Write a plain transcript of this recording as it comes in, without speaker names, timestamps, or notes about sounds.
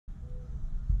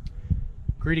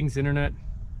Greetings, Internet.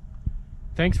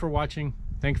 Thanks for watching.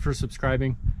 Thanks for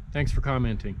subscribing. Thanks for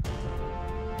commenting.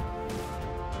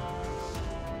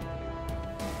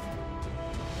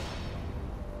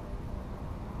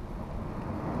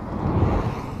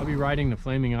 I'll be riding the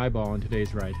Flaming Eyeball on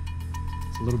today's ride.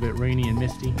 It's a little bit rainy and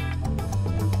misty, so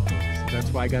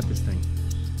that's why I got this thing.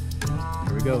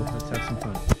 Here we go. Let's have some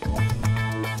fun.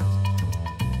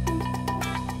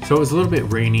 So it was a little bit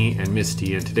rainy and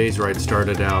misty, and today's ride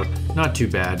started out not too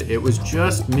bad. It was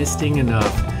just misting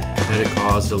enough that it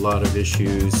caused a lot of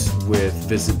issues with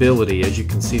visibility. As you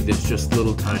can see, there's just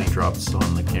little tiny drops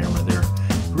on the camera there.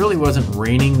 It really wasn't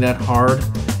raining that hard.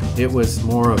 It was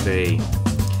more of a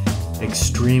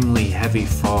extremely heavy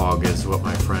fog, is what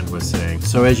my friend was saying.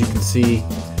 So as you can see,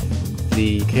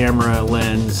 the camera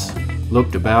lens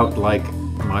looked about like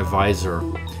my visor.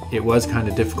 It was kind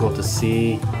of difficult to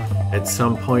see at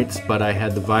some points, but I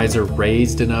had the visor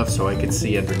raised enough so I could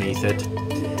see underneath it.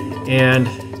 And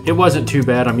it wasn't too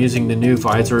bad. I'm using the new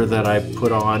visor that I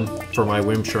put on for my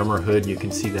Wim Schirmer hood. You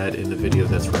can see that in the video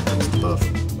that's referenced above.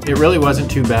 It really wasn't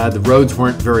too bad. The roads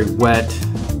weren't very wet.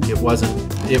 It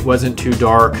wasn't too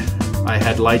dark. I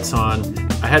had lights on.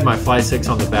 I had my Fly 6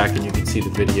 on the back, and you can see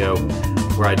the video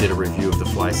where I did a review of the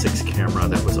Fly 6 camera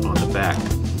that was on the back.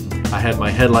 I had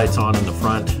my headlights on in the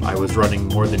front. I was running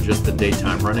more than just the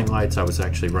daytime running lights. I was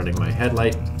actually running my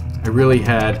headlight. I really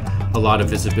had a lot of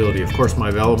visibility. Of course,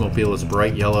 my Velomobile is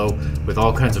bright yellow with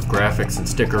all kinds of graphics and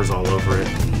stickers all over it.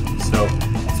 So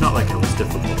it's not like it was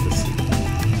difficult to see.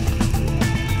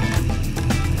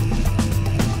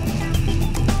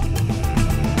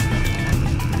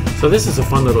 So this is a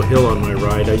fun little hill on my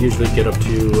ride. I usually get up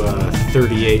to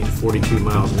 38 to 42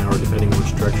 miles an hour depending on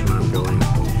which direction I'm going.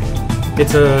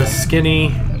 It's a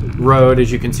skinny road.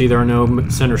 As you can see, there are no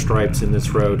center stripes in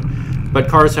this road, but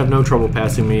cars have no trouble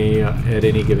passing me at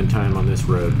any given time on this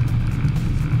road.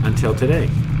 Until today,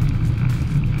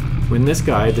 when this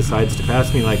guy decides to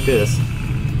pass me like this,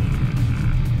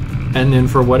 and then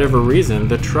for whatever reason,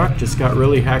 the truck just got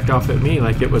really hacked off at me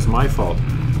like it was my fault.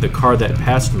 The car that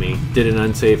passed me did an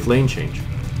unsafe lane change.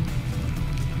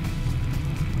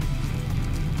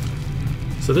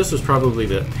 So this was probably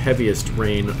the heaviest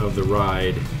rain of the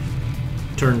ride.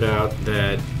 Turned out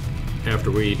that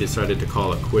after we decided to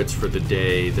call it quits for the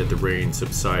day, that the rain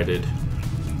subsided.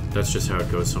 That's just how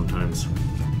it goes sometimes.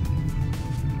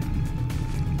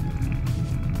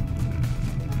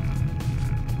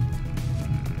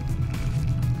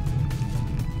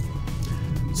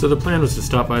 So the plan was to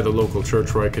stop by the local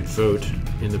church where I could vote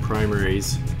in the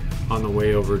primaries on the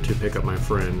way over to pick up my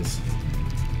friends.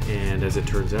 And as it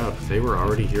turns out, they were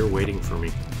already here waiting for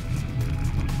me.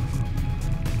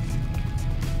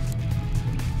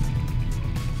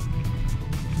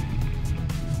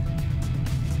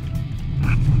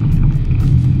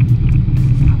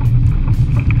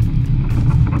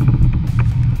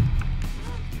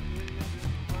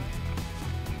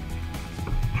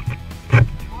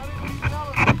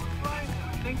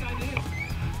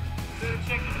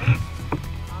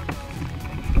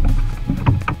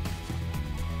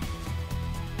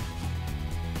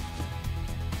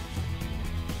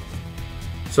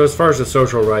 So as far as the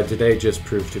social ride, today just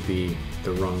proved to be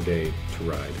the wrong day to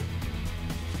ride.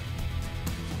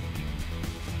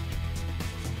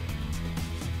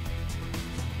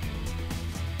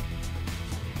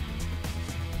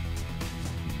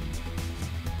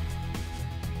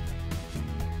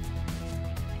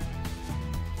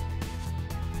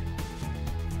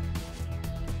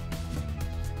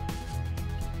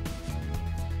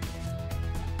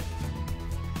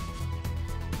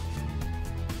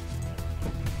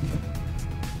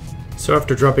 So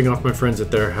after dropping off my friends at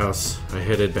their house, I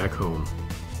headed back home.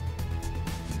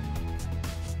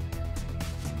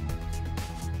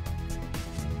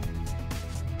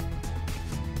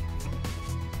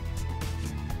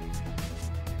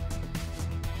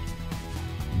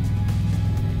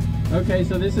 Okay,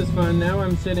 so this is fun. Now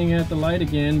I'm sitting at the light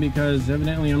again because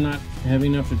evidently I'm not heavy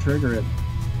enough to trigger it.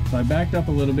 So I backed up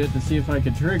a little bit to see if I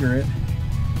could trigger it,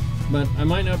 but I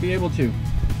might not be able to.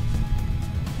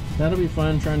 That'll be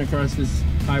fun, trying to cross this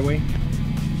highway.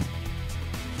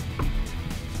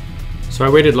 So I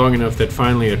waited long enough that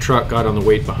finally a truck got on the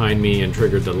wait behind me and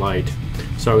triggered the light.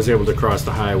 So I was able to cross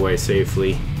the highway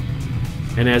safely.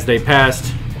 And as they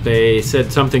passed, they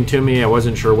said something to me. I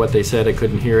wasn't sure what they said. I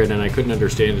couldn't hear it and I couldn't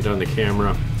understand it on the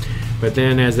camera. But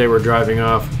then as they were driving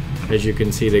off, as you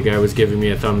can see, the guy was giving me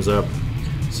a thumbs up.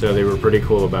 So they were pretty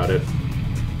cool about it.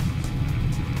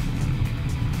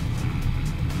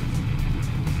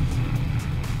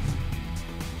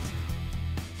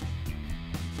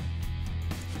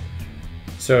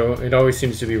 So it always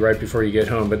seems to be right before you get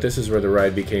home, but this is where the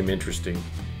ride became interesting.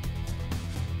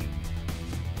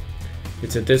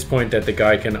 It's at this point that the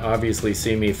guy can obviously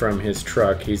see me from his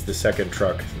truck. He's the second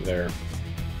truck there.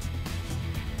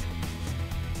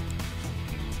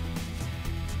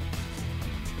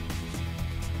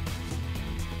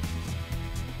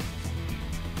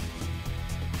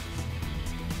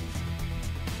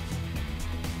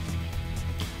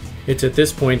 It's at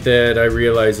this point that I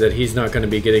realize that he's not going to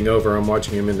be getting over. I'm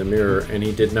watching him in the mirror, and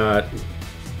he did not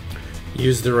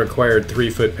use the required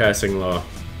 3-foot passing law.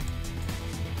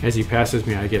 As he passes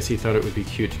me, I guess he thought it would be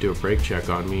cute to do a brake check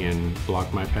on me and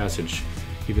block my passage,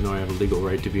 even though I have a legal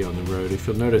right to be on the road. If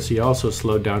you'll notice, he also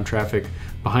slowed down traffic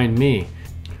behind me.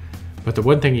 But the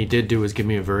one thing he did do was give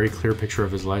me a very clear picture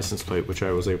of his license plate, which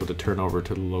I was able to turn over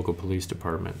to the local police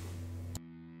department.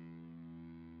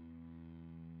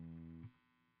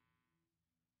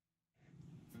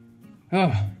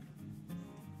 Oh,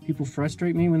 people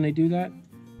frustrate me when they do that.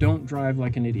 Don't drive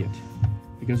like an idiot,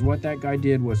 because what that guy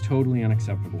did was totally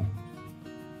unacceptable.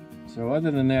 So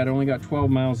other than that, I only got 12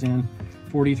 miles in,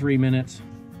 43 minutes.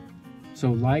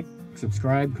 So like,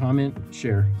 subscribe, comment,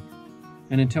 share.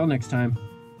 And until next time,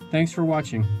 thanks for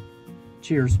watching.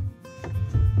 Cheers.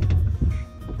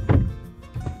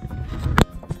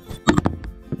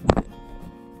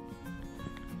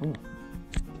 Oh,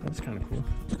 that's kind of cool.